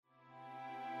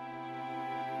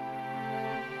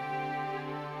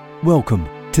Welcome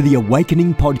to the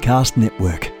Awakening Podcast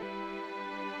Network.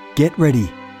 Get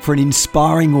ready for an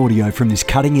inspiring audio from this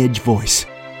cutting-edge voice.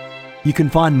 You can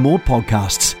find more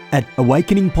podcasts at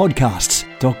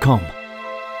awakeningpodcasts.com.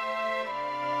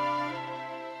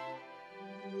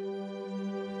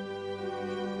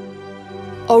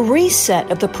 A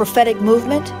reset of the prophetic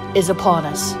movement is upon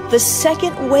us. The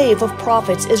second wave of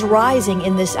prophets is rising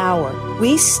in this hour.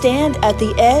 We stand at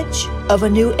the edge of a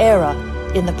new era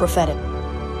in the prophetic.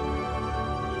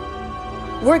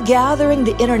 We're gathering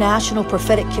the international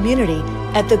prophetic community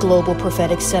at the Global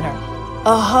Prophetic Center,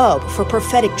 a hub for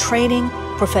prophetic training,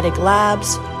 prophetic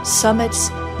labs, summits,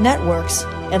 networks,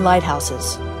 and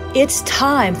lighthouses. It's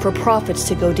time for prophets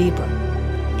to go deeper.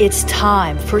 It's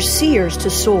time for seers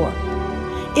to soar.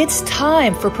 It's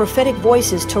time for prophetic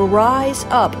voices to rise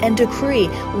up and decree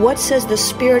what says the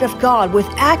Spirit of God with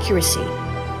accuracy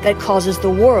that causes the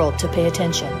world to pay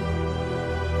attention.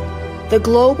 The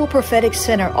Global Prophetic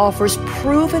Center offers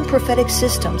proven prophetic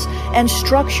systems and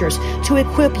structures to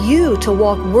equip you to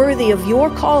walk worthy of your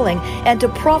calling and to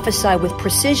prophesy with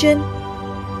precision,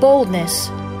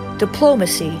 boldness,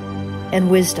 diplomacy,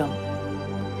 and wisdom.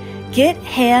 Get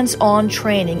hands-on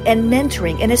training and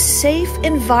mentoring in a safe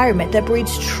environment that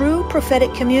breeds true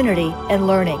prophetic community and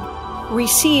learning.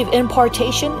 Receive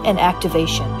impartation and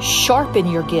activation. Sharpen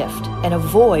your gift and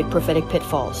avoid prophetic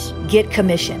pitfalls. Get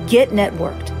commissioned. Get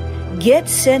networked. Get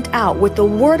sent out with the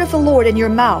word of the Lord in your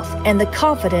mouth and the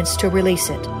confidence to release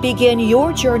it. Begin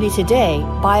your journey today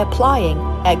by applying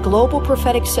at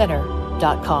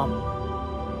globalpropheticcenter.com.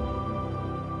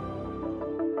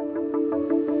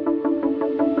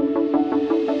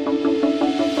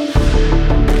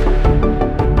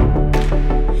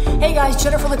 Hey guys,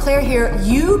 Jennifer LeClaire here.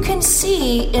 You can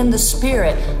see in the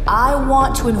Spirit. I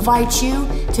want to invite you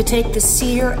to take the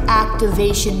Seer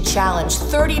Activation Challenge.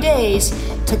 30 days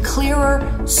to clearer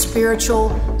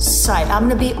spiritual sight. I'm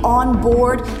going to be on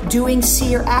board doing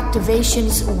seer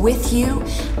activations with you,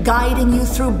 guiding you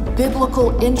through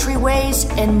biblical entryways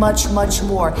and much, much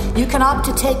more. You can opt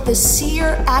to take the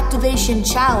Seer Activation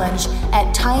Challenge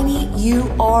at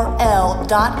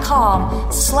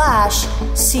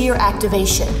tinyurl.com/seer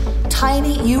activation.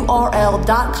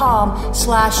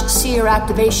 tinyurl.com/seer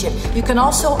activation. You can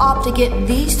also opt to get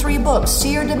these 3 books,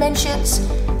 Seer Dimensions.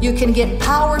 You can get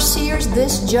Power Seers.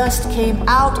 This just came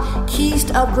out. Keys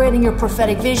to Upgrading Your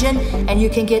Prophetic Vision. And you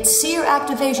can get Seer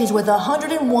Activations with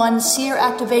 101 Seer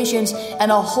Activations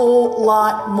and a whole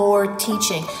lot more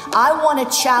teaching. I want to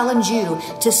challenge you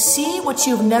to see what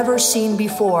you've never seen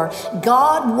before.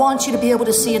 God wants you to be able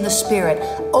to see in the Spirit.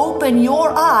 Open your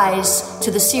eyes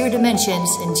to the Seer Dimensions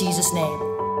in Jesus' name.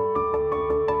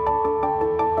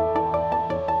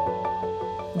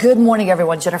 Good morning,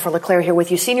 everyone. Jennifer LeClaire here with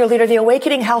you, Senior Leader of the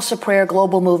Awakening House of Prayer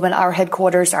Global Movement, our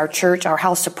headquarters, our church, our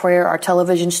house of prayer, our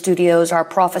television studios, our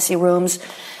prophecy rooms.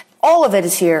 All of it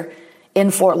is here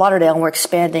in Fort Lauderdale, and we're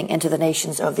expanding into the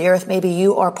nations of the earth. Maybe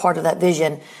you are part of that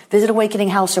vision. Visit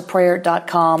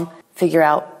awakeninghouseofprayer.com. Figure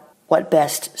out what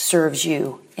best serves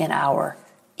you in our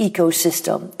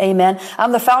ecosystem. Amen.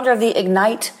 I'm the founder of the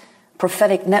Ignite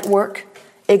Prophetic Network.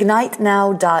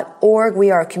 IgniteNow.org.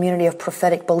 We are a community of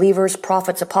prophetic believers,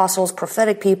 prophets, apostles,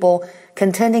 prophetic people,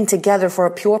 contending together for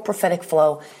a pure prophetic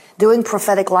flow, doing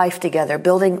prophetic life together,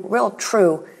 building real,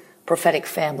 true prophetic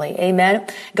family. Amen.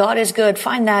 God is good.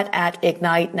 Find that at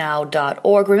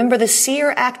IgniteNow.org. Remember the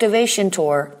Seer Activation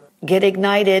Tour. Get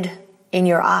ignited in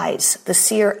your eyes. The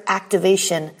Seer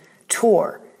Activation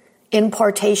Tour.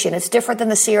 Impartation. It's different than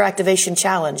the Seer Activation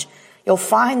Challenge. You'll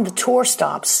find the tour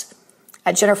stops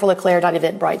at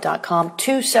jenniferleclaire.eventbrite.com.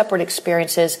 2 separate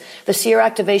experiences. The Seer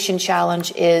Activation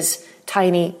Challenge is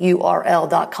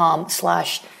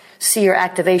tinyurl.com/seer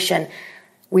activation.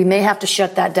 We may have to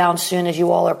shut that down soon as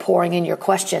you all are pouring in your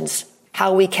questions.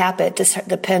 How we cap it just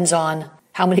depends on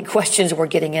how many questions we're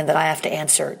getting in that I have to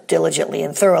answer diligently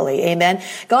and thoroughly. Amen.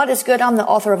 God is good. I'm the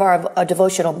author of our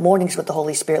devotional Mornings with the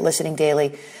Holy Spirit, listening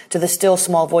daily to the still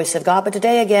small voice of God. But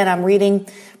today, again, I'm reading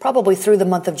probably through the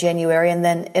month of January and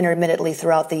then intermittently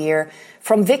throughout the year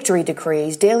from Victory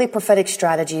Decrees, Daily Prophetic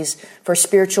Strategies for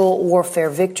Spiritual Warfare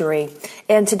Victory.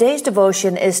 And today's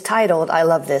devotion is titled, I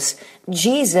love this,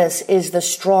 Jesus is the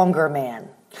Stronger Man.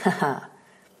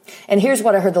 And here's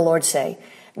what I heard the Lord say.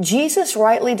 Jesus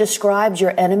rightly described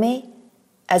your enemy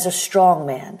as a strong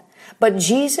man. But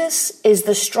Jesus is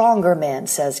the stronger man,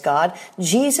 says God.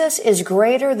 Jesus is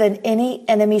greater than any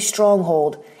enemy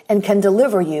stronghold and can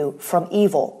deliver you from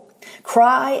evil.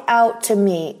 Cry out to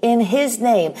me in his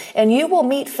name, and you will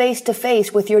meet face to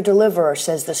face with your deliverer,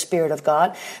 says the Spirit of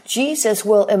God. Jesus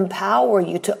will empower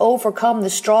you to overcome the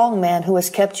strong man who has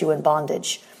kept you in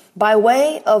bondage. By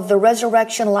way of the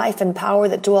resurrection life and power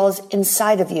that dwells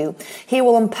inside of you, he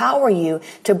will empower you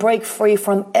to break free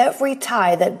from every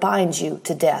tie that binds you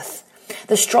to death.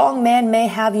 The strong man may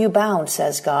have you bound,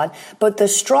 says God, but the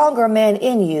stronger man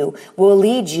in you will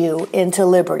lead you into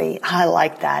liberty. I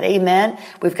like that. Amen.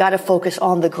 We've got to focus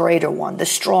on the greater one, the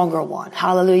stronger one.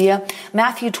 Hallelujah.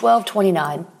 Matthew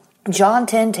 12:29, John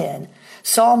 10:10,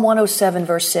 Psalm 107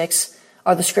 verse 6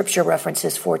 are the scripture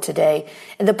references for today.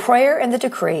 And the prayer and the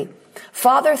decree: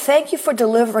 Father, thank you for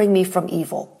delivering me from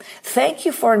evil. Thank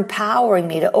you for empowering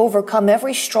me to overcome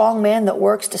every strong man that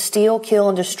works to steal, kill,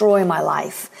 and destroy my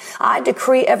life. I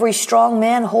decree every strong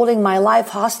man holding my life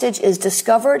hostage is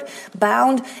discovered,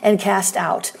 bound, and cast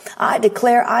out. I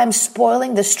declare I'm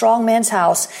spoiling the strong man's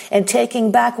house and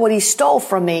taking back what he stole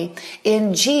from me.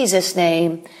 In Jesus'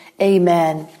 name,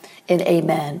 amen and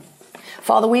amen.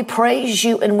 Father, we praise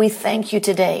you and we thank you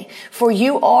today, for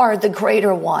you are the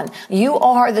greater one. You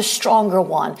are the stronger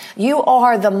one. You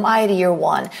are the mightier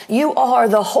one. You are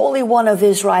the Holy One of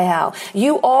Israel.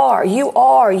 You are the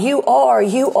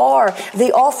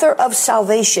author of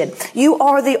salvation. You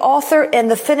are the author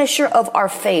and the finisher of our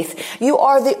faith. You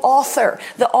are the author,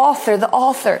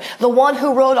 the one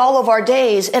who wrote all of our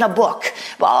days in a book.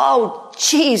 Oh,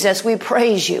 Jesus, we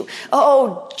praise you.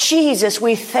 Oh, Jesus,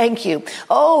 we thank you.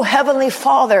 Oh, Heavenly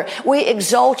Father, we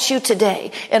exalt you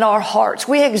today in our hearts.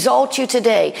 We exalt you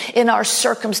today in our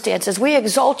circumstances. We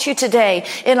exalt you today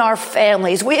in our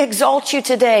families. We exalt you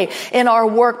today in our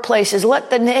workplaces. Let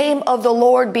the name of the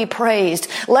Lord be praised.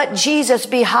 Let Jesus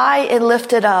be high and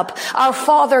lifted up. Our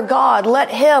Father God, let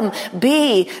him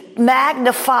be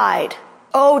magnified.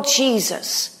 Oh,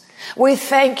 Jesus. We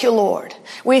thank you, Lord.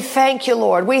 We thank you,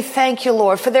 Lord. We thank you,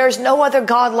 Lord, for there is no other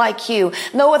God like you.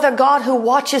 No other God who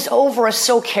watches over us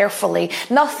so carefully.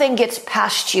 Nothing gets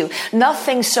past you.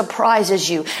 Nothing surprises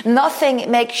you.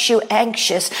 Nothing makes you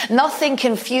anxious. Nothing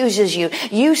confuses you.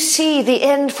 You see the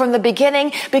end from the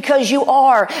beginning because you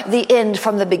are the end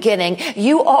from the beginning.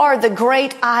 You are the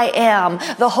great I am,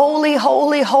 the holy,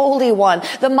 holy, holy one,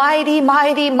 the mighty,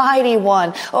 mighty, mighty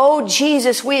one. Oh,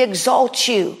 Jesus, we exalt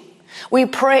you. We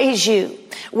praise you.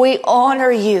 We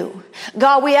honor you.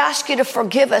 God, we ask you to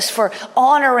forgive us for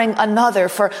honoring another,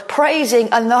 for praising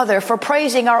another, for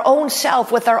praising our own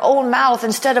self with our own mouth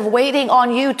instead of waiting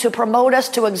on you to promote us,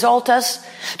 to exalt us,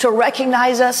 to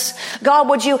recognize us. God,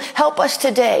 would you help us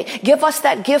today? Give us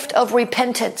that gift of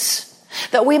repentance,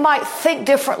 that we might think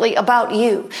differently about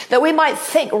you, that we might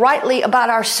think rightly about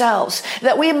ourselves,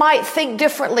 that we might think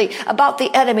differently about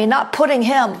the enemy, not putting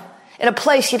him in a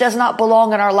place he does not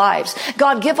belong in our lives.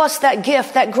 God, give us that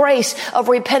gift, that grace of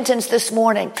repentance this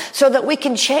morning so that we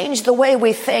can change the way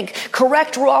we think,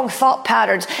 correct wrong thought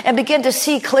patterns, and begin to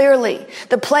see clearly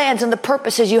the plans and the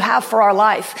purposes you have for our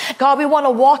life. God, we want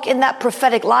to walk in that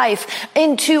prophetic life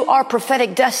into our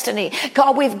prophetic destiny.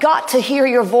 God, we've got to hear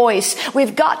your voice.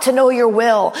 We've got to know your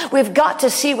will. We've got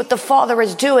to see what the Father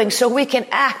is doing so we can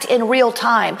act in real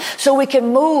time, so we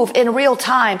can move in real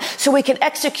time, so we can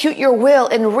execute your will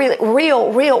in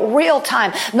real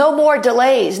time. No more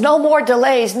delays, no more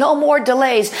delays, no more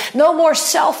delays, no more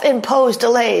self-imposed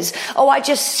delays. Oh, I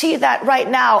just see that right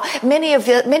now. Many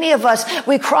of us,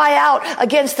 we cry out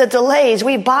against the delays.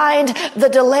 We bind the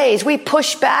delays. We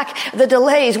push back the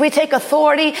delays. We take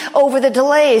authority over the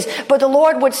delays. But the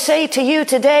Lord would say to you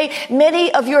today,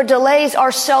 many of your delays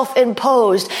are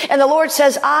self-imposed. And the Lord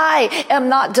says, I am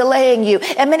not delaying you.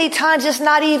 And many times it's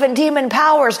not even demon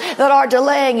powers that are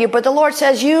delaying you. But the Lord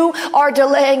says, you are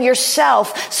delaying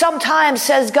yourself. Sometimes,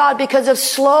 says God, because of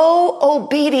slow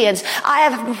obedience. I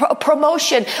have a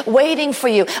promotion waiting for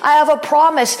you. I have a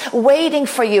promise waiting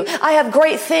for you. I have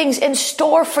great things in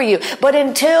store for you. But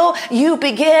until you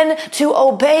begin to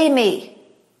obey me,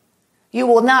 you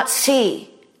will not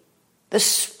see the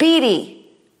speedy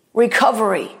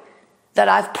recovery that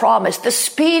I've promised, the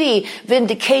speedy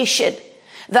vindication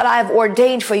that I have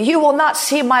ordained for you. You will not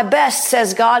see my best,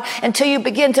 says God, until you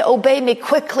begin to obey me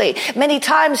quickly. Many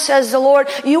times, says the Lord,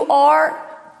 you are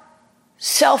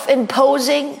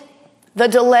self-imposing the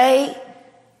delay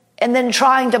and then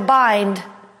trying to bind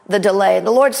the delay.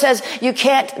 The Lord says you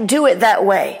can't do it that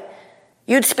way.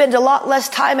 You'd spend a lot less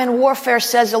time in warfare,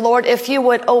 says the Lord, if you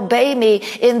would obey me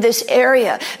in this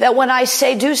area. That when I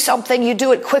say do something, you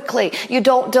do it quickly. You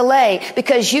don't delay.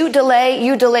 Because you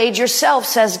delayed yourself,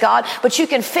 says God. But you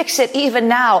can fix it even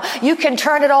now. You can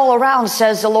turn it all around,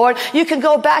 says the Lord. You can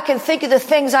go back and think of the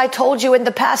things I told you in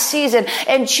the past season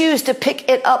and choose to pick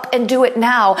it up and do it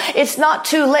now. It's not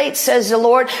too late, says the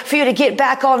Lord, for you to get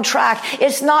back on track.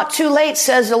 It's not too late,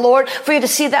 says the Lord, for you to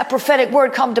see that prophetic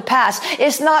word come to pass.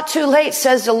 It's not too late,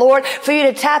 says the Lord, for you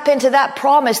to tap into that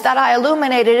promise that I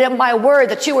illuminated in my word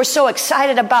that you were so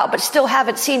excited about, but still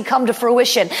haven't seen come to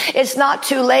fruition. It's not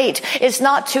too late. It's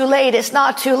not too late. It's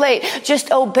not too late.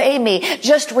 Just obey me.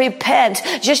 Just repent.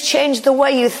 Just change the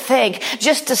way you think.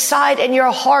 Just decide in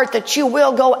your heart that you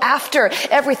will go after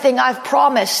everything I've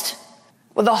promised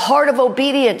with a heart of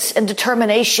obedience and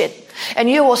determination. And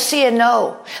you will see and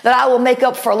know that I will make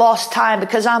up for lost time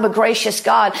because I'm a gracious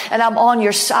God and I'm on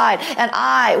your side. And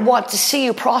I want to see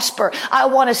you prosper. I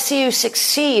want to see you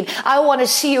succeed. I want to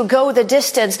see you go the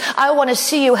distance. I want to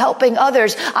see you helping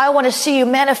others. I want to see you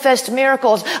manifest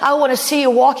miracles. I want to see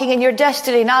you walking in your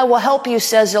destiny, and I will help you,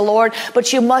 says the Lord,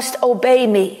 but you must obey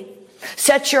me.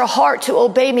 Set your heart to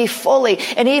obey me fully.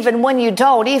 And even when you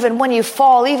don't, even when you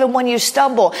fall, even when you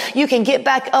stumble, you can get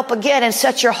back up again and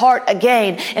set your heart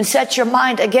again and set your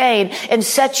mind again and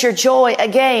set your joy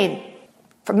again.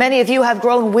 For many of you have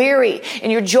grown weary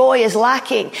and your joy is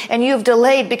lacking and you've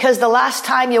delayed because the last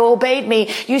time you obeyed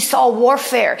me, you saw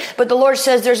warfare. But the Lord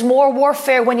says there's more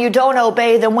warfare when you don't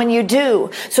obey than when you do.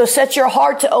 So set your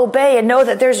heart to obey and know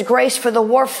that there's grace for the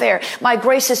warfare. My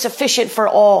grace is sufficient for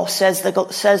all, says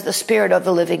the Spirit of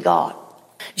the living God.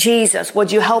 Jesus,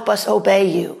 would you help us obey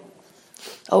you?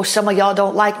 Oh, some of y'all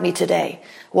don't like me today.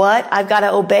 What? I've got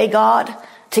to obey God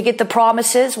to get the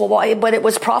promises? Well, why? But it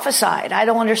was prophesied. I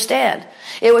don't understand.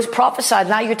 It was prophesied.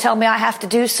 Now you're telling me I have to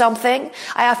do something?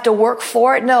 I have to work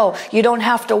for it? No, you don't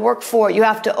have to work for it. You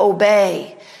have to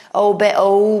obey. Obey,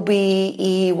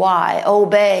 O-B-E-Y,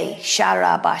 obey,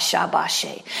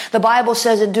 sharabashabashe. The Bible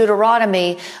says in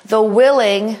Deuteronomy, the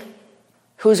willing,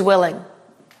 who's willing?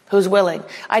 Who's willing?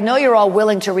 I know you're all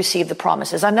willing to receive the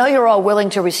promises. I know you're all willing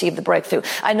to receive the breakthrough.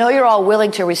 I know you're all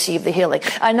willing to receive the healing.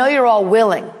 I know you're all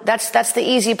willing. That's the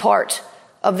easy part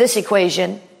of this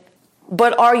equation.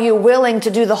 But are you willing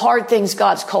to do the hard things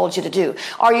God's called you to do?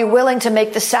 Are you willing to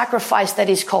make the sacrifice that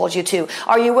He's called you to?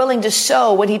 Are you willing to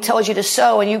sow when He tells you to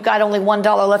sow and you've got only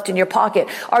 $1 left in your pocket?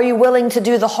 Are you willing to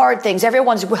do the hard things?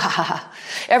 Everyone's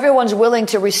willing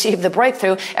to receive the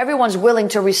breakthrough. Everyone's willing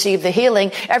to receive the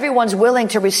healing. Everyone's willing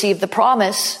to receive the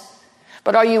promise.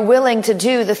 But are you willing to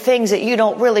do the things that you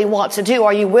don't really want to do?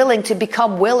 Are you willing to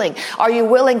become willing? Are you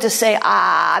willing to say,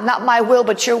 not my will,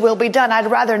 but your will be done? I'd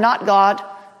rather not, God.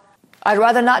 I'd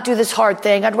rather not do this hard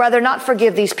thing. I'd rather not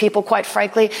forgive these people, quite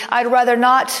frankly. I'd rather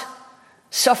not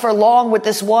suffer long with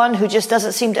this one who just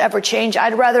doesn't seem to ever change.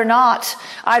 I'd rather not.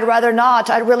 I'd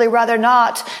really rather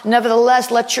not.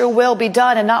 Nevertheless, let your will be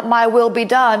done and not my will be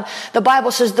done. The Bible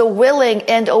says the willing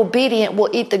and obedient will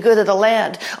eat the good of the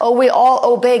land. Oh, we all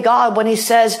obey God when He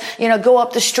says, go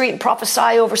up the street and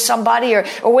prophesy over somebody,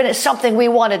 or when it's something we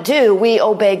want to do, we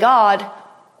obey God.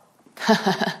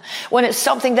 When it's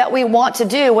something that we want to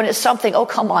do, when it's something, oh,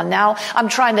 come on now, I'm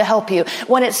trying to help you.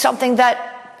 When it's something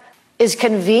that is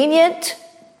convenient,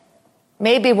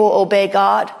 maybe we'll obey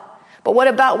God. But what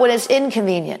about when it's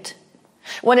inconvenient?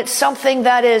 When it's something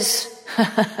that is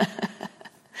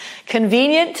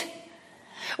convenient,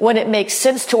 when it makes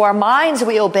sense to our minds,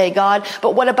 we obey God.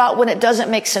 But what about when it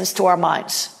doesn't make sense to our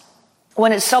minds?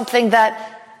 When it's something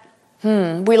that,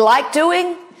 we like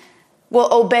doing,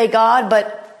 we'll obey God,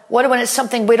 but what when it's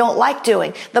something we don't like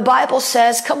doing? The Bible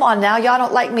says, come on now, y'all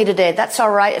don't like me today. That's all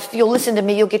right. If you'll listen to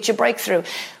me, you'll get your breakthrough.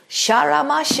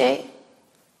 Sharamashe.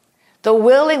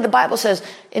 The Bible says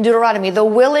in Deuteronomy, the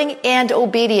willing and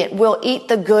obedient will eat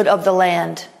the good of the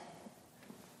land.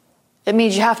 It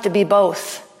means you have to be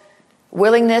both.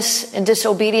 Willingness and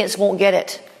disobedience won't get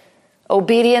it.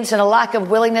 Obedience and a lack of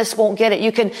willingness won't get it.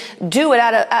 You can do it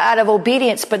out of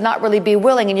obedience, but not really be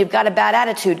willing, and you've got a bad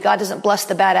attitude. God doesn't bless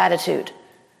the bad attitude.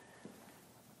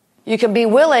 You can be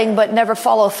willing, but never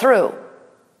follow through.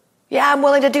 Yeah, I'm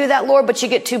willing to do that, Lord, but you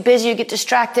get too busy, you get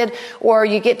distracted, or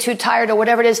you get too tired, or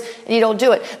whatever it is, and you don't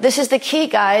do it. This is the key,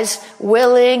 guys.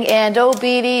 Willing and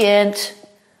obedient.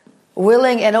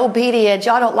 Willing and obedient.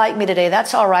 Y'all don't like me today.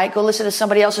 That's all right. Go listen to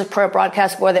somebody else's prayer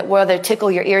broadcast where they tickle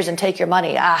your ears and take your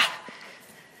money.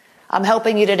 I'm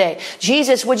helping you today.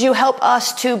 Jesus, would you help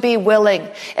us to be willing?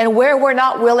 And where we're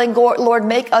not willing, Lord,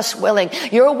 make us willing.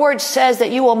 Your word says that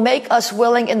you will make us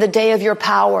willing in the day of your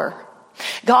power.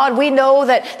 God, we know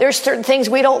that there's certain things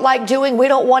we don't like doing. We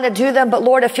don't want to do them. But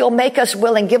Lord, if you'll make us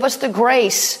willing, give us the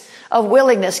grace of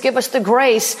willingness. Give us the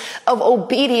grace of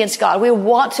obedience, God. We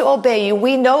want to obey you.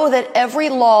 We know that every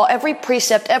law, every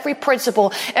precept, every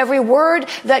principle, every word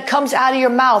that comes out of your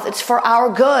mouth, it's for our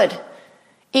good.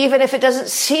 Even if it doesn't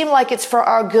seem like it's for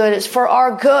our good, it's for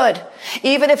our good.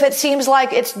 Even if it seems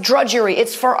like it's drudgery,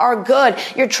 it's for our good.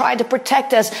 You're trying to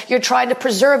protect us. You're trying to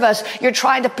preserve us. You're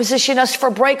trying to position us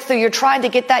for breakthrough. You're trying to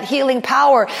get that healing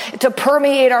power to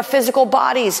permeate our physical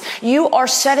bodies. You are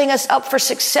setting us up for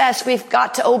success. We've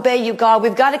got to obey you, God.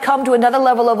 We've got to come to another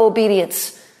level of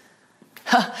obedience.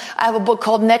 I have a book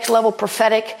called Next Level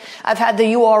Prophetic. I've had the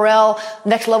URL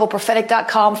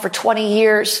nextlevelprophetic.com for 20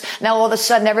 years. Now all of a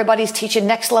sudden everybody's teaching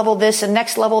next level this and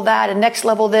next level that and next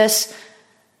level this.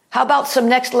 How about some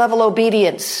next level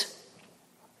obedience?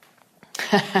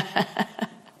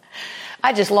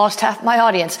 I just lost half my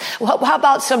audience. Well, how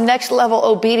about some next level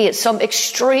obedience, some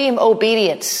extreme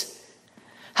obedience?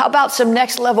 How about some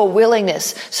next level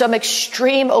willingness, some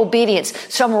extreme obedience,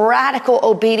 some radical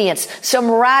obedience, some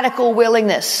radical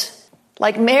willingness?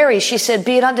 Like Mary, she said,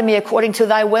 be it unto me according to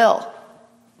thy will.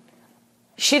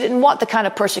 She didn't want the kind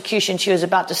of persecution she was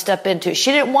about to step into.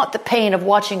 She didn't want the pain of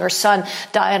watching her son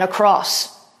die on a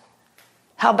cross.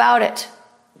 How about it?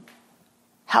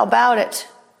 How about it?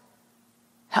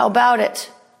 How about it?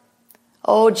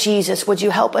 Oh, Jesus, would you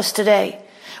help us today?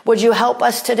 Would you help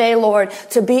us today, Lord,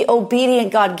 to be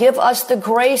obedient, God? Give us the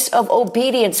grace of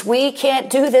obedience. We can't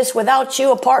do this without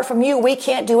you. Apart from you, we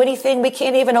can't do anything. We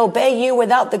can't even obey you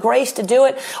without the grace to do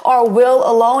it. Our will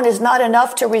alone is not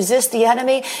enough to resist the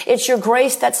enemy. It's your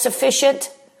grace that's sufficient.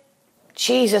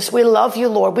 Jesus, we love you,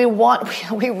 Lord. We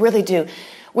really do.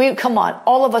 Come on,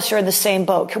 all of us are in the same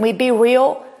boat. Can we be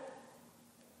real?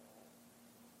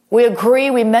 We agree,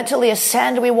 we mentally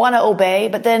ascend, we want to obey,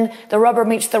 but then the rubber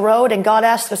meets the road and God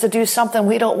asks us to do something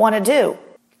we don't want to do.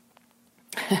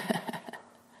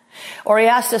 Or he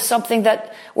asks us something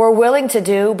that we're willing to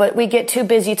do, but we get too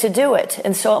busy to do it.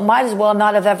 And so we might as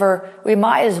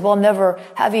well never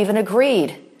have even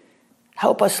agreed.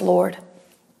 Help us, Lord.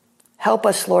 Help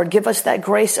us, Lord. Give us that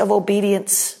grace of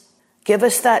obedience. Give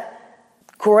us that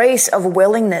grace of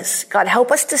willingness. God,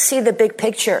 help us to see the big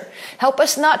picture. Help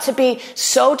us not to be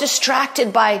so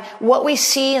distracted by what we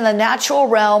see in the natural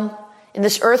realm, in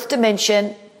this earth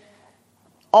dimension,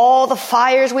 all the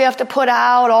fires we have to put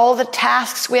out, all the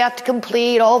tasks we have to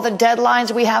complete, all the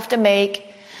deadlines we have to make.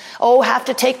 Oh, have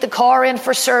to take the car in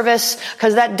for service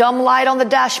because that dumb light on the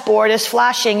dashboard is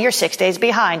flashing. You're 6 days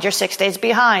behind. You're 6 days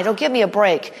behind. Oh, give me a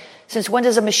break. Since when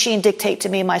does a machine dictate to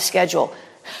me my schedule?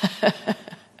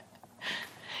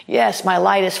 Yes, my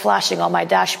light is flashing on my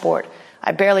dashboard.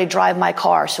 I barely drive my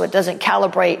car, so it doesn't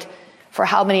calibrate for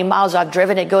how many miles I've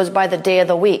driven. It goes by the day of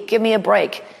the week. Give me a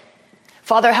break.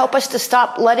 Father, help us to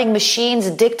stop letting machines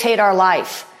dictate our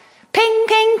life. Ping,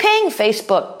 ping, ping,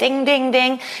 Facebook, ding, ding,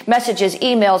 ding, messages,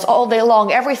 emails all day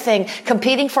long, everything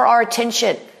competing for our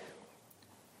attention.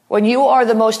 When you are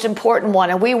the most important one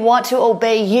and we want to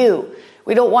obey you,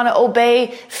 we don't want to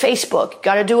obey Facebook.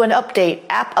 Got to do an update,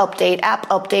 app update, app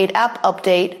update, app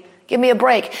update. Give me a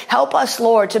break. Help us,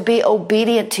 Lord, to be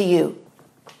obedient to you.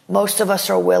 Most of us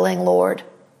are willing, Lord.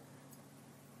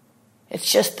 It's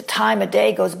just the time of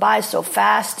day goes by so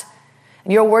fast.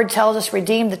 And your word tells us,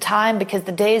 redeem the time because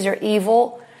the days are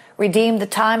evil. Redeem the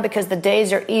time because the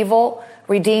days are evil.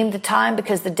 Redeem the time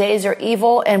because the days are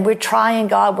evil. And we're trying,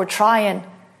 God, we're trying.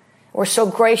 We're so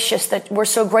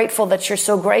grateful that you're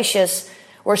so gracious.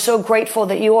 We're so grateful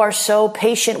that you are so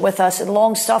patient with us and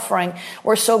long suffering.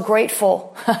 We're so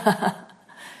grateful.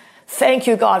 Thank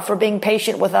you, God, for being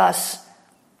patient with us.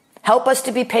 Help us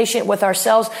to be patient with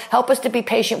ourselves. Help us to be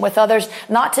patient with others,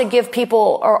 not to give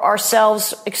people or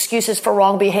ourselves excuses for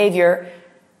wrong behavior,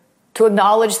 to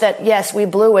acknowledge that, yes, we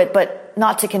blew it, but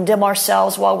not to condemn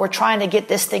ourselves while we're trying to get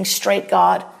this thing straight,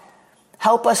 God.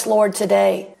 Help us, Lord,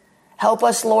 today. Help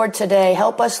us, Lord, today.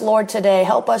 Help us, Lord, today.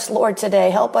 Help us, Lord, today.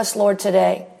 Help us, Lord,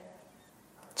 today.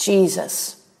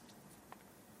 Jesus.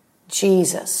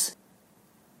 Jesus.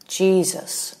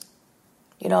 Jesus.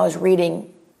 You know, I was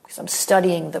reading, because I'm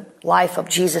studying the life of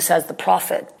Jesus as the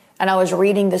prophet, and I was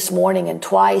reading this morning, and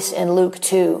twice in Luke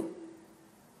 2,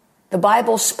 the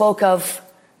Bible spoke of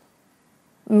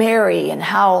Mary and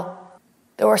how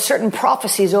there were certain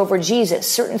prophecies over Jesus,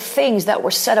 certain things that were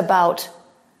said about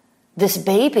this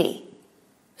baby.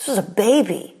 This was a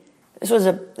baby. This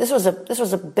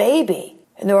was a baby.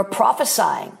 And they were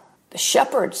prophesying, the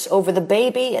shepherds over the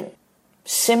baby, and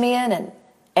Simeon and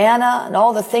Anna and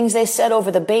all the things they said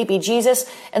over the baby Jesus.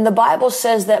 And the Bible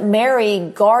says that Mary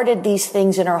guarded these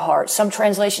things in her heart. Some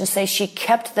translations say she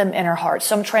kept them in her heart.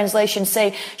 Some translations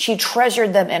say she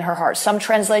treasured them in her heart. Some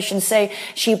translations say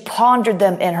she pondered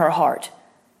them in her heart.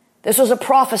 This was a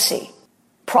prophecy.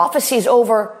 Prophecies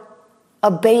over a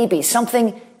baby,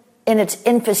 something in its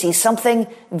infancy, something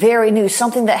very new,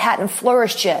 something that hadn't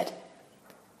flourished yet.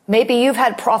 Maybe you've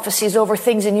had prophecies over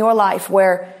things in your life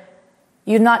where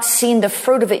you've not seen the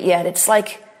fruit of it yet. It's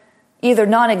like either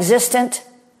non-existent,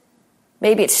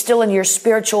 maybe it's still in your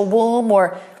spiritual womb,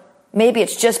 or maybe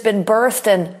it's just been birthed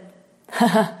and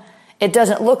it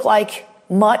doesn't look like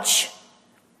much.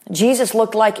 Jesus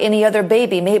looked like any other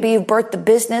baby. Maybe you've birthed the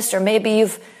business, or maybe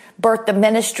you've birthed the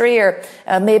ministry, or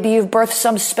maybe you've birthed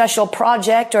some special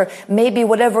project, or maybe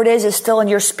whatever it is still in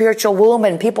your spiritual womb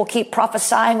and people keep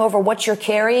prophesying over what you're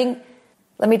carrying.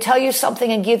 Let me tell you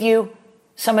something and give you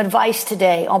some advice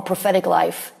today on prophetic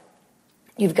life.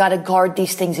 You've got to guard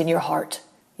these things in your heart.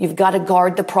 You've got to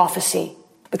guard the prophecy,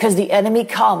 because the enemy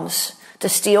comes to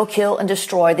steal, kill, and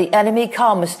destroy. The enemy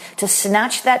comes to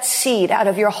snatch that seed out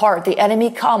of your heart. The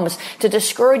enemy comes to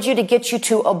discourage you, to get you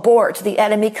to abort. The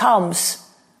enemy comes.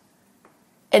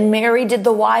 And Mary did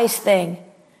the wise thing.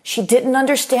 She didn't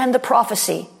understand the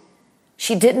prophecy.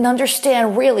 She didn't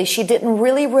understand really. She didn't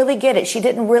really get it. She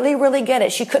didn't really get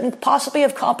it. She couldn't possibly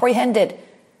have comprehended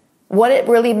what it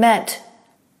really meant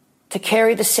to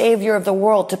carry the Savior of the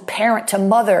world, to parent, to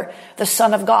mother the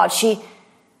Son of God. She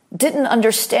didn't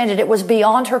understand it. It was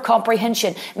beyond her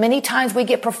comprehension. Many times we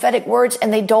get prophetic words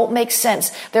and they don't make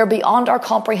sense. They're beyond our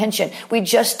comprehension. We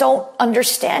just don't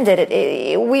understand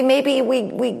it.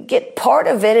 We get part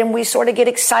of it and we sort of get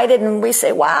excited and we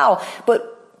say, wow.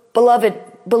 But beloved,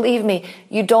 believe me,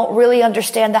 you don't really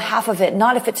understand the half of it.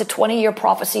 Not if it's a 20-year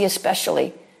prophecy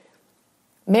especially.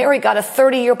 Mary got a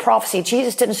 30-year prophecy.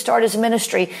 Jesus didn't start his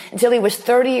ministry until he was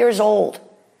 30 years old.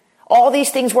 All these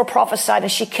things were prophesied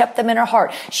and she kept them in her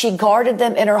heart. She guarded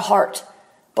them in her heart.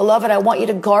 Beloved, I want you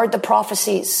to guard the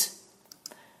prophecies.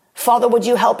 Father, would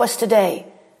you help us today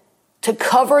to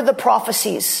cover the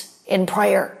prophecies in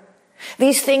prayer?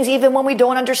 These things, even when we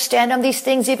don't understand them, these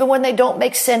things, even when they don't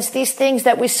make sense, these things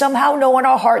that we somehow know in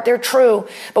our heart, they're true,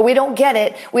 but we don't get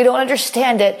it. We don't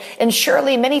understand it. And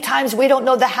surely many times we don't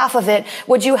know the half of it.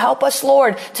 Would you help us,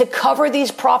 Lord, to cover these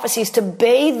prophecies, to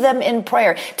bathe them in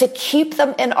prayer, to keep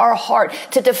them in our heart,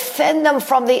 to defend them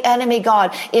from the enemy,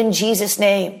 God, in Jesus'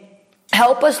 name.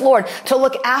 Help us, Lord, to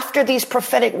look after these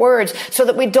prophetic words so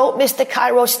that we don't miss the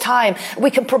Kairos time.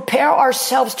 We can prepare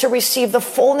ourselves to receive the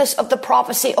fullness of the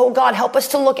prophecy. Oh God, help us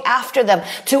to look after them,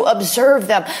 to observe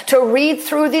them, to read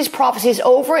through these prophecies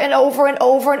over and over and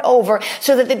over and over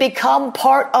so that they become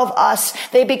part of us.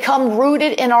 They become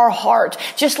rooted in our heart,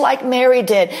 just like Mary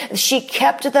did. She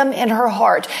kept them in her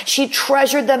heart. She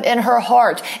treasured them in her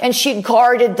heart and she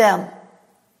guarded them.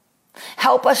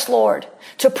 Help us, Lord,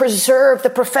 to preserve the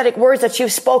prophetic words that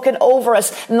you've spoken over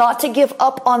us, not to give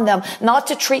up on them, not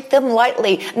to treat them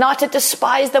lightly, not to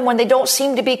despise them when they don't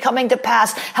seem to be coming to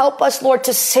pass. Help us, Lord,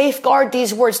 to safeguard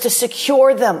these words, to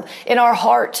secure them in our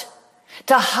heart,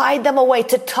 to hide them away,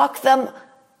 to tuck them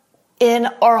in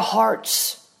our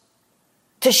hearts,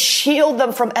 to shield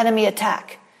them from enemy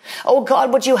attack. Oh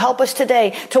God, would you help us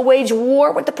today to wage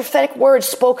war with the prophetic words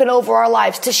spoken over our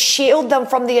lives, to shield them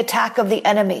from the attack of the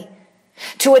enemy,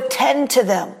 to attend to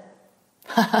them,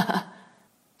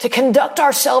 to conduct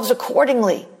ourselves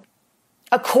accordingly,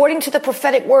 according to the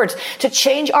prophetic words, to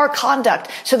change our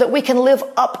conduct so that we can live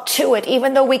up to it.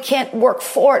 Even though we can't work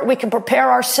for it, we can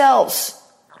prepare ourselves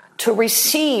to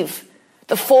receive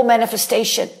the full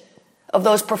manifestation of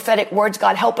those prophetic words.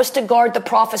 God, help us to guard the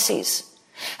prophecies.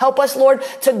 Help us, Lord,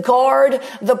 to guard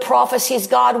the prophecies.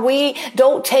 God, we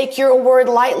don't take your word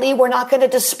lightly. We're not going to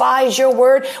despise your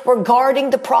word. We're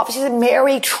guarding the prophecies.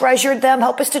 Mary treasured them.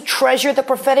 Help us to treasure the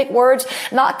prophetic words,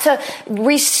 not to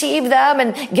receive them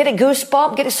and get a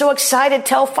goosebump, get so excited,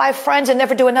 tell 5 friends and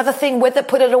never do another thing with it,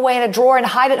 put it away in a drawer and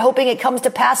hide it, hoping it comes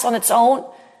to pass on its own.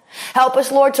 Help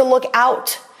us, Lord, to look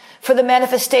out for the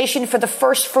manifestation, for the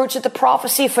first fruits of the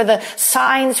prophecy, for the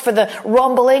signs, for the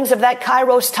rumblings of that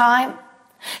Kairos time.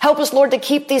 Help us, Lord, to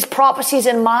keep these prophecies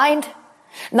in mind,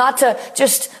 not to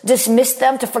just dismiss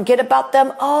them, to forget about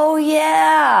them. Oh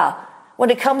yeah.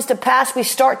 When it comes to pass, we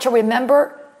start to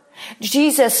remember.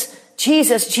 Jesus,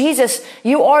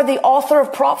 you are the author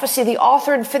of prophecy, the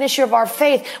author and finisher of our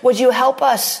faith. Would you help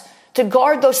us to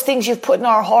guard those things you've put in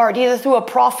our heart, either through a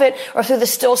prophet or through the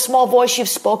still small voice you've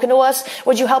spoken to us?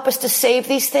 Would you help us to save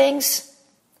these things,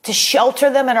 to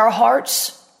shelter them in our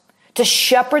hearts, to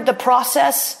shepherd the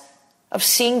process of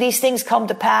seeing these things come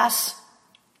to pass?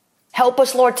 Help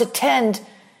us, Lord, to tend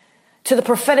to the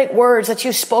prophetic words that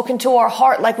you've spoken to our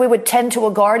heart like we would tend to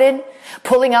a garden,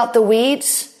 pulling out the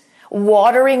weeds,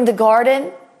 watering the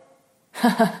garden,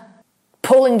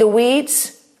 pulling the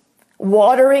weeds,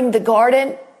 watering the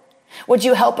garden. Would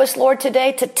you help us, Lord,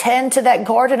 today to tend to that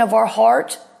garden of our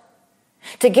heart,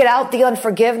 to get out the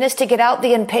unforgiveness, to get out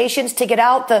the impatience, to get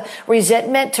out the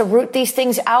resentment, to root these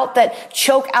things out that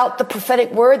choke out the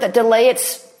prophetic word, that delay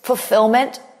its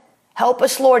fulfillment. Help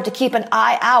us, Lord, to keep an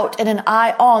eye out and an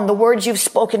eye on the words you've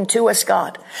spoken to us,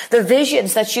 God. The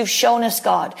visions that you've shown us,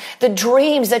 God. The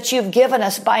dreams that you've given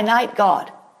us by night,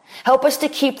 God. Help us to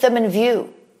keep them in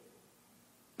view,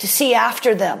 to see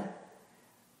after them,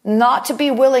 not to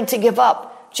be willing to give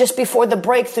up just before the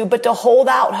breakthrough, but to hold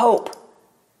out hope.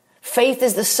 Faith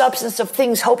is the substance of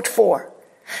things hoped for.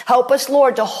 Help us,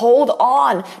 Lord, to hold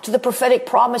on to the prophetic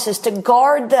promises, to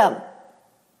guard them,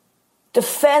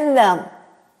 defend them,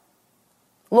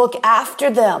 look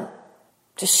after them,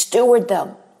 to steward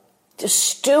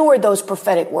those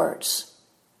prophetic words.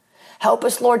 Help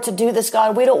us, Lord, to do this,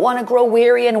 God. We don't want to grow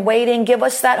weary in waiting. Give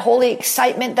us that holy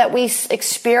excitement that we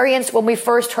experienced when we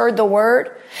first heard the word.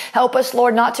 Help us,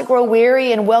 Lord, not to grow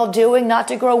weary in well-doing, not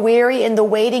to grow weary in the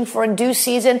waiting for in due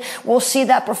season. We'll see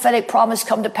that prophetic promise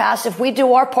come to pass. If we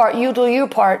do our part, you do your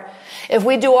part. If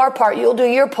we do our part, you'll do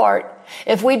your part.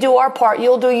 If we do our part,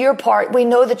 you'll do your part. We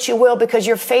know that you will because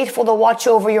you're faithful to watch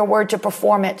over your word to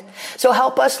perform it. So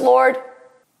help us, Lord,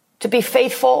 to be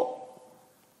faithful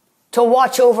to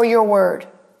watch over your word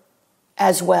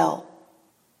as well.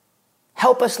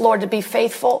 Help us, Lord, to be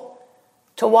faithful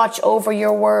to watch over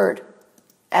your word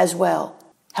as well.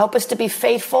 Help us to be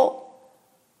faithful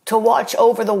to watch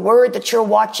over the word that you're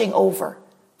watching over,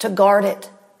 to guard it,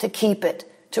 to keep it,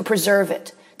 to preserve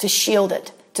it, to shield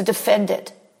it, to defend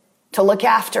it, to look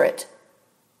after it,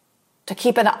 to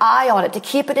keep an eye on it, to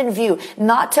keep it in view,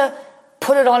 not to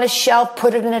put it on a shelf,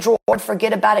 put it in a drawer, and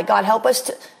forget about it. God, help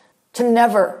us to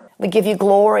never. We give you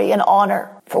glory and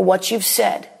honor for what you've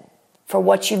said, for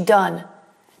what you've done,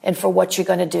 and for what you're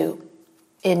going to do.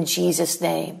 In Jesus'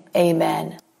 name,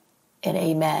 amen and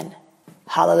amen.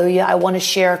 Hallelujah. I want to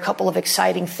share a couple of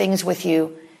exciting things with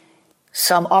you.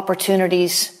 Some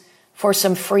opportunities for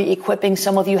some free equipping.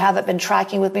 Some of you haven't been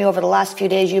tracking with me over the last few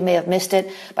days. You may have missed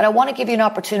it. But I want to give you an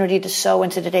opportunity to sow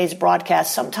into today's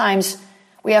broadcast. Sometimes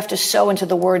we have to sow into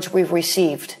the words we've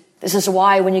received. This is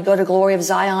why when you go to Glory of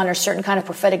Zion or certain kind of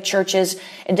prophetic churches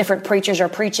and different preachers are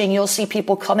preaching, you'll see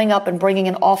people coming up and bringing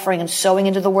an offering and sowing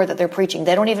into the word that they're preaching.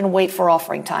 They don't even wait for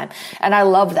offering time. And I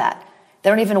love that.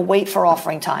 They don't even wait for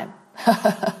offering time.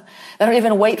 They don't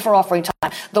even wait for offering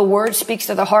time. The word speaks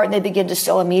to the heart and they begin to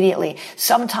sow immediately.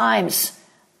 Sometimes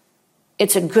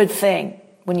it's a good thing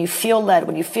when you feel led,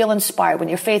 when you feel inspired, when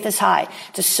your faith is high,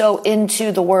 to sow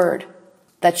into the word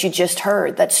that you just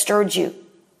heard, that stirred you.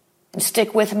 And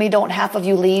stick with me. Don't half of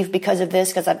you leave because of this,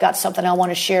 because I've got something I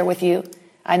want to share with you.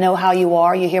 I know how you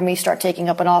are. You hear me start taking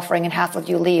up an offering and half of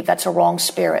you leave. That's a wrong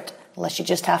spirit. Unless you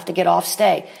just have to get off,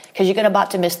 stay. Because you're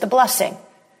about to miss the blessing.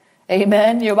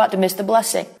 Amen. You're about to miss the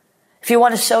blessing. If you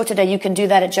want to sow today, you can do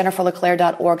that at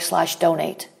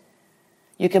jenniferleclaire.org/donate.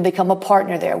 You can become a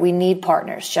partner there. We need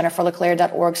partners.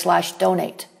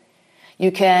 jenniferleclaire.org/donate.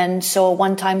 You can sow a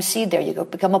one-time seed there. You can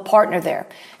become a partner there.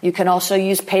 You can also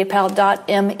use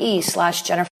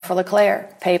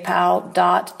paypal.me/JenniferLeClaire.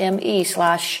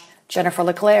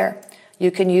 paypal.me/JenniferLeClaire.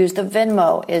 You can use the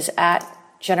Venmo is at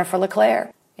Jennifer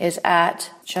LeClaire.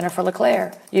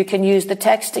 You can use the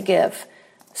text to give.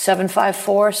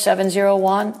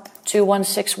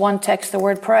 754-701-2161. Text the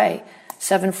word pray.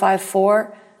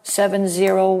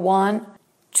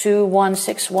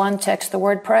 754-701-2161. Text the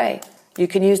word pray. You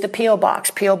can use the P.O.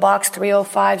 Box. P.O. Box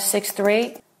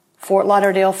 30563, Fort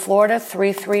Lauderdale, Florida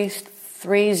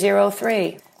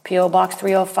 33303. P.O. Box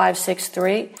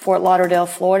 30563, Fort Lauderdale,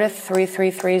 Florida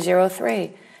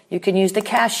 33303. You can use the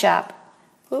Cash App.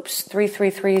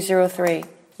 33303.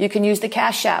 You can use the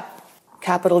Cash App.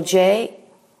 Capital J,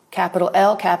 capital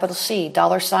L, capital C.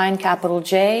 $, capital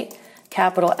J,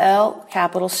 capital L,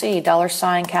 capital C.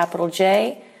 $, capital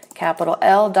J, capital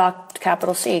L,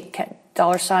 capital C.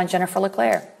 $, Jennifer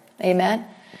LeClaire. Amen.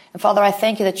 And Father, I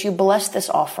thank you that you bless this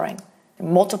offering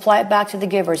and multiply it back to the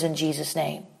givers in Jesus'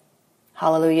 name.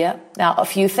 Hallelujah. Now, a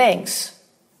few things.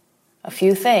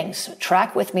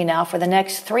 Track with me now for the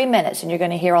next 3 minutes and you're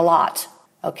going to hear a lot.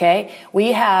 Okay.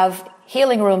 We have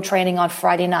healing room training on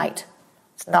Friday night.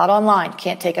 It's not online.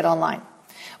 Can't take it online.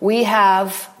 We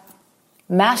have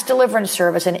mass deliverance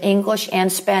service in English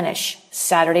and Spanish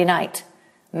Saturday night.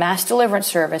 Mass deliverance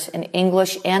service in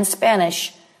English and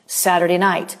Spanish Saturday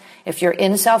night. If you're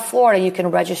in South Florida, you can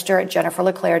register at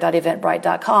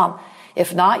jenniferleclaire.eventbrite.com.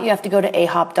 If not, you have to go to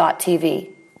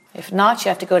ahop.tv.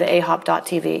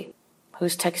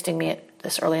 Who's texting me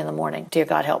this early in the morning? Dear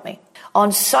God, help me.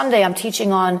 On Sunday, I'm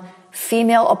teaching on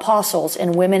female apostles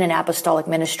and women in apostolic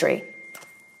ministry.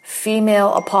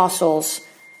 Female apostles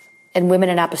and women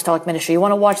in apostolic ministry. You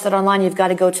want to watch that online? You've got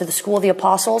to go to the School of the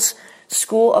Apostles,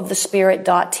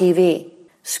 schoolofthespirit.tv.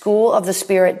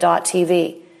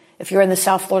 Schoolofthespirit.tv. If you're in the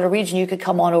South Florida region, you could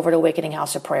come on over to Awakening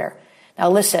House of Prayer. Now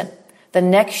listen, the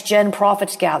Next Gen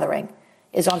Prophets Gathering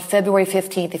is on February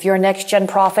 15th. If you're a Next Gen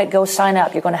Prophet, go sign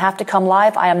up. You're going to have to come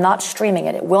live. I am not streaming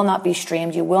it. It will not be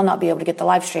streamed. You will not be able to get the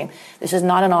live stream. This is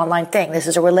not an online thing. This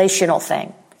is a relational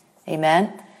thing.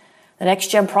 Amen? The Next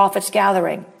Gen Prophets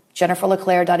Gathering,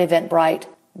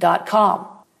 jenniferleclaire.eventbrite.com.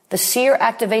 The Seer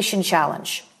Activation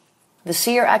Challenge. The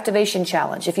Seer Activation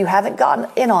Challenge. If you haven't gotten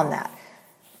in on that,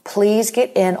 please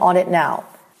get in on it now.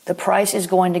 The price is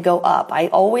going to go up. I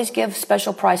always give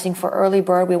special pricing for early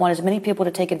bird. We want as many people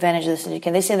to take advantage of this as you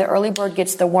can. They say the early bird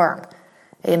gets the worm.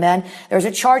 Amen. There's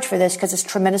a charge for this because it's a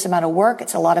tremendous amount of work.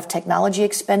 It's a lot of technology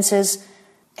expenses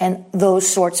and those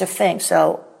sorts of things.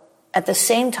 So at the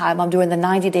same time, I'm doing the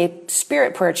 90-day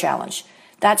Spirit Prayer Challenge.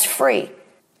 That's free.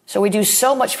 So we do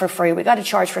so much for free. We got to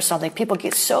charge for something. People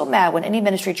get so mad when any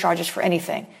ministry charges for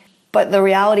anything. But the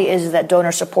reality is that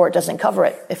donor support doesn't cover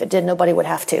it. If it did, nobody would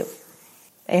have to.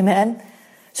 Amen.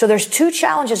 So there's two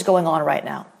challenges going on right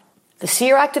now. The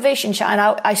Seer Activation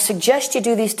Challenge, I suggest you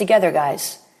do these together,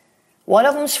 guys. One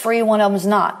of them's free, one of them's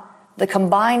not. The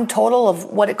combined total of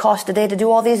what it costs today to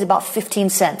do all these is about 15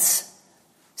 cents.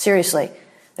 Seriously.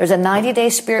 There's a 90-day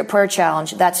Spirit Prayer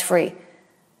Challenge. That's free.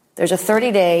 There's a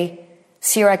 30-day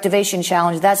Seer Activation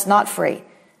Challenge. That's not free.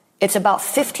 It's about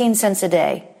 15 cents a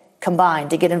day combined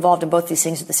to get involved in both these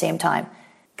things at the same time.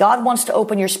 God wants to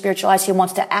open your spiritual eyes. He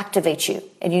wants to activate you.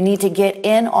 And you need to get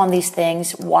in on these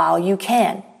things while you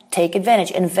can. Take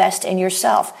advantage. Invest in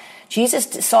yourself. Jesus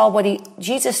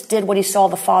did what he saw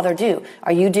the Father do.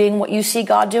 Are you doing what you see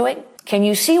God doing? Can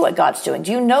you see what God's doing?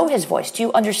 Do you know his voice? Do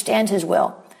you understand his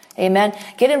will? Amen.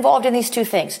 Get involved in these two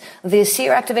things. The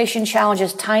Seer Activation Challenge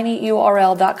is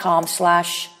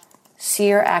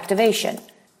tinyurl.com/Seer Activation.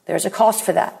 There's a cost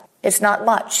for that. It's not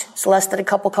much. It's less than a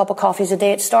cup of coffees a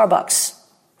day at Starbucks.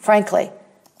 Frankly,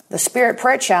 the Spirit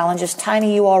Prayer Challenge is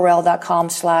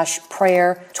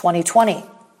tinyurl.com/prayer2020.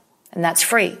 And that's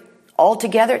free.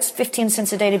 Altogether, it's 15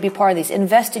 cents a day to be part of these.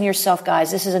 Invest in yourself,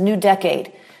 guys. This is a new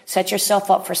decade. Set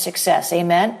yourself up for success.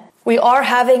 Amen. We are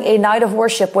having a night of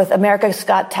worship with America's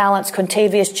Got Talent's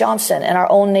Contavious Johnson and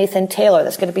our own Nathan Taylor.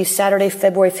 That's going to be Saturday,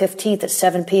 February 15th at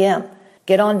 7 p.m.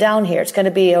 Get on down here. It's going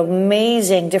to be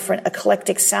amazing, different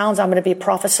eclectic sounds. I'm going to be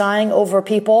prophesying over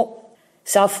people.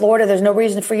 South Florida, there's no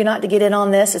reason for you not to get in on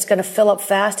this. It's going to fill up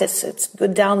fast. It's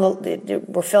good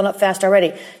we're filling up fast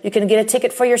already. You can get a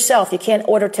ticket for yourself. You can't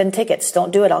order 10 tickets.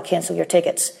 Don't do it. I'll cancel your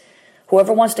tickets.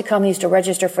 Whoever wants to come needs to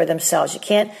register for themselves. You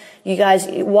guys,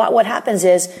 what happens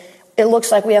is it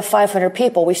looks like we have 500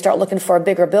 people. We start looking for a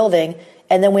bigger building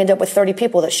and then we end up with 30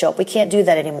 people that show up. We can't do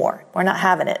that anymore. We're not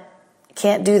having it.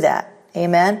 Can't do that.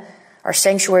 Amen. Our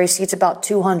sanctuary seats about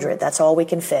 200. That's all we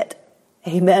can fit.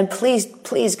 Amen.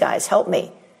 Please, guys, help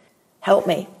me. Help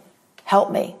me. Help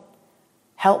me.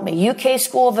 Help me. UK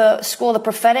School of the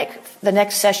Prophetic, the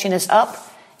next session is up.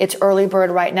 It's early bird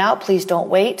right now. Please don't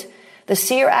wait. The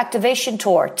Seer Activation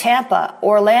Tour, Tampa,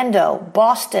 Orlando,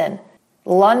 Boston,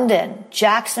 London,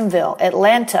 Jacksonville,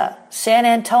 Atlanta, San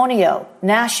Antonio,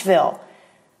 Nashville,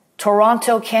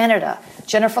 Toronto, Canada,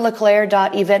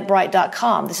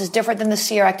 jenniferleclaire.eventbrite.com. This is different than the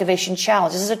Seer Activation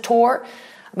Challenge. This is a tour.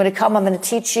 I'm going to come. I'm going to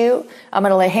teach you. I'm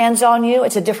going to lay hands on you.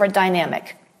 It's a different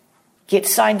dynamic. Get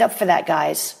signed up for that,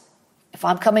 guys. If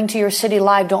I'm coming to your city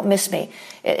live, don't miss me.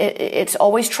 It's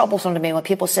always troublesome to me when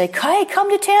people say, "Hey, come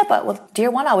to Tampa." Well,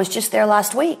 dear one, I was just there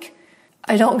last week.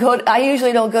 I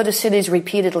usually don't go to cities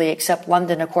repeatedly except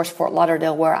London, of course, Fort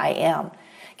Lauderdale, where I am.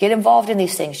 Get involved in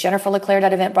these things.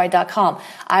 jenniferleclaire.eventbrite.com.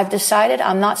 I've decided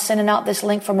I'm not sending out this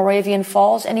link from Moravian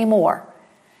Falls anymore.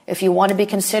 If you want to be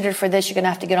considered for this, you're going to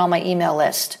have to get on my email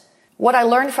list. What I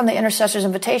learned from the Intercessors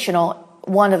Invitational,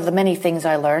 one of the many things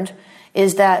I learned,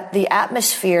 is that the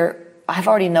atmosphere, I've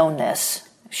already known this.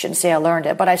 I shouldn't say I learned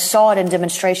it, but I saw it in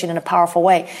demonstration in a powerful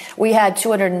way. We had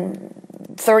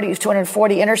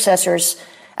 240 intercessors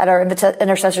at our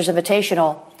Intercessors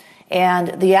Invitational,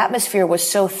 and the atmosphere was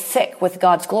so thick with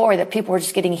God's glory that people were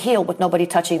just getting healed with nobody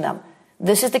touching them.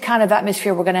 This is the kind of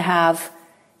atmosphere we're going to have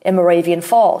in Moravian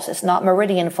Falls. It's not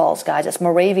Meridian Falls, guys. It's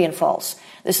Moravian Falls.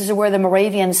 This is where the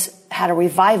Moravians had a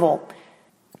revival,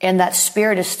 and that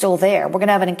spirit is still there. We're going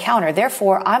to have an encounter.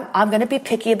 Therefore, I'm going to be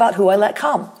picky about who I let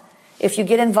come. If you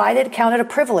get invited, count it a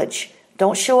privilege.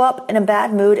 Don't show up in a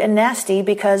bad mood and nasty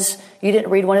because you didn't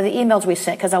read one of the emails we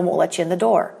sent, because I won't let you in the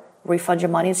door. Refund your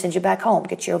money and send you back home.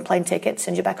 Get you a plane ticket,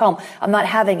 send you back home. I'm not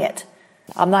having it.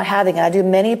 I do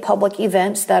many public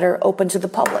events that are open to the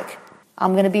public.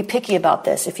 I'm going to be picky about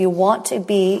this. If you want to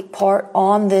be part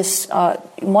on this,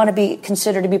 you want to be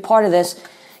considered to be part of this,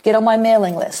 get on my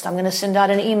mailing list. I'm going to send out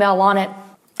an email on it.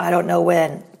 I don't know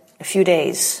when, a few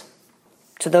days,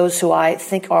 to those who I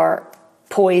think are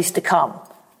poised to come.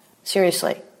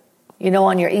 Seriously.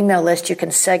 On your email list, you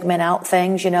can segment out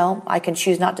things, I can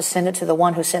choose not to send it to the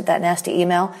one who sent that nasty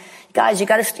email. Guys, you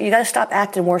gotta stop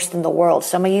acting worse than the world.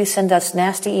 Some of you send us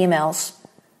nasty emails.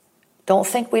 Don't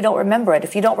think we don't remember it.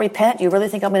 If you don't repent, you really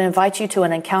think I'm going to invite you to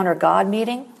an Encounter God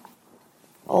meeting?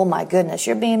 Oh my goodness,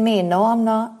 you're being mean. No, I'm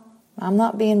not. I'm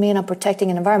not being mean. I'm protecting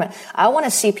an environment. I want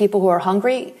to see people who are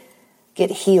hungry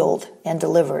get healed and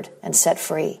delivered and set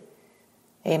free.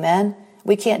 Amen?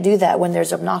 We can't do that when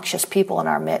there's obnoxious people in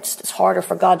our midst. It's harder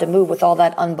for God to move with all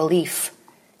that unbelief.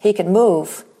 He can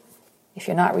move. If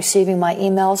you're not receiving my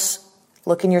emails,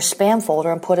 look in your spam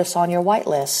folder and put us on your white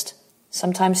list.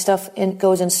 Sometimes stuff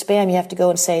goes in spam. You have to go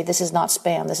and say, this is not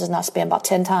spam. This is not spam about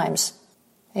 10 times.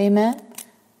 Amen?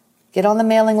 Get on the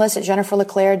mailing list at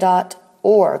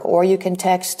jenniferleclaire.org, or you can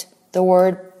text the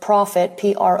word prophet,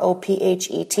 Prophet,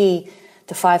 to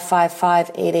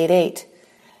 555-888.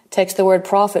 Text the word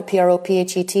prophet, Prophet,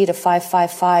 to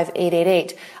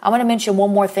 555-888. I'm going to mention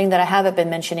one more thing that I haven't been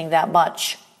mentioning that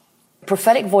much.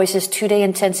 Prophetic Voices 2-day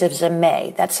intensives in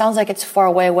May. That sounds like it's far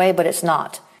away, but it's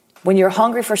not. When you're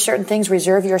hungry for certain things,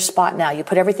 reserve your spot now. You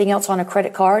put everything else on a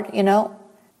credit card, You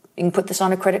can put this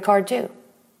on a credit card too.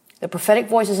 The Prophetic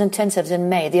Voices intensives in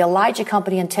May. The Elijah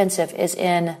Company intensive is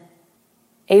in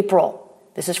April.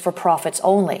 This is for prophets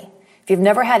only. If you've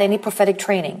never had any prophetic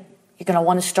training, you're going to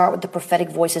want to start with the Prophetic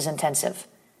Voices intensive.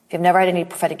 If you've never had any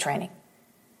prophetic training.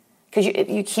 Because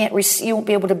you won't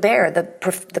be able to bear the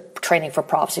training for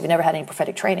prophets if you've never had any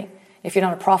prophetic training. If you're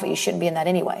not a prophet, you shouldn't be in that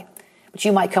anyway. But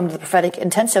you might come to the Prophetic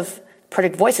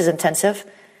Voices intensive,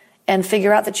 and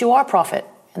figure out that you are a prophet.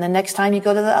 And the next time you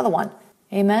go to the other one.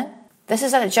 Amen? This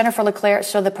is at Jennifer LeClaire.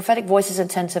 So the Prophetic Voices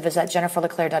intensive is at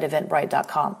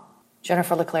jenniferleclaire.eventbrite.com.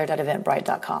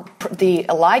 jenniferleclaire.eventbrite.com. The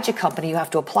Elijah Company you have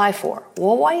to apply for.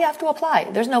 Well, why do you have to apply?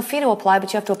 There's no fee to apply,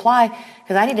 but you have to apply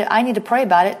because I need to pray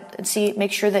about it and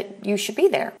make sure that you should be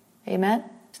there. Amen?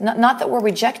 It's not that we're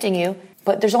rejecting you,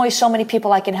 but there's only so many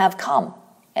people I can have come.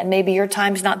 And maybe your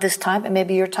time's not this time, and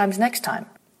maybe your time's next time.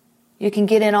 You can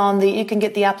get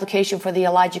the application for the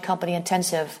Elijah Company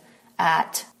intensive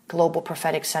at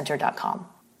globalpropheticcenter.com.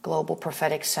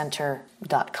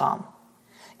 globalpropheticcenter.com.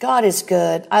 God is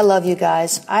good. I love you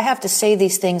guys. I have to say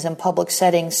these things in public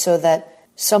settings so that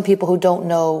some people who don't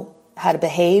know how to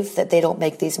behave, that they don't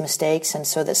make these mistakes, and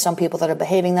so that some people that are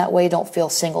behaving that way don't feel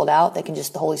singled out.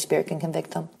 The Holy Spirit can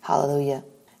convict them. Hallelujah.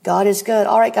 God is good.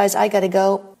 All right, guys, I got to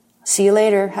go. See you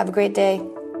later. Have a great day.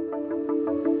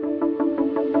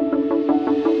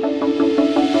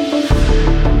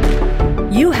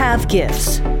 You have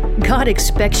gifts. God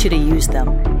expects you to use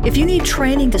them. If you need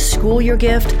training to school your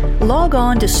gift, log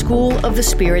on to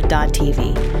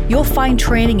schoolofthespirit.tv. You'll find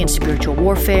training in spiritual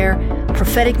warfare,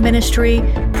 prophetic ministry,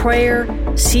 prayer,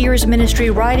 seers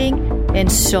ministry, writing,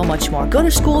 and so much more. Go to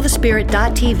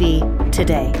schoolofthespirit.tv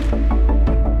today.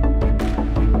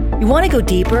 You want to go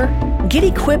deeper? Get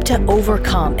equipped to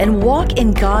overcome and walk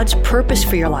in God's purpose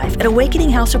for your life at Awakening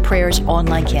House of Prayer's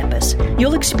online campus.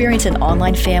 You'll experience an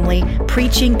online family,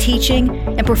 preaching, teaching,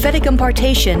 and prophetic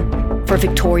impartation for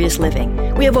victorious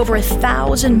living. We have over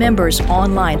 1,000 members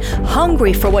online,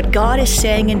 hungry for what God is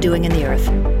saying and doing in the earth.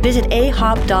 Visit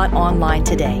ahop.online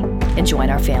today and join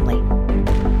our family.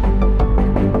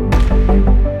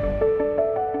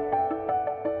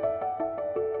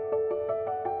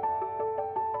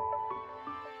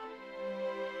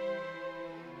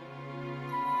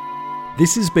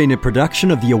 This has been a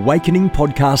production of the Awakening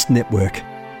Podcast Network.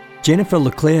 Jennifer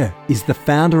LeClaire is the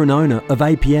founder and owner of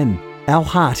APN. Our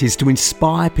heart is to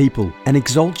inspire people and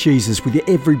exalt Jesus with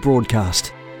every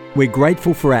broadcast. We're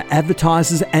grateful for our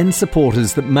advertisers and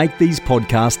supporters that make these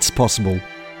podcasts possible.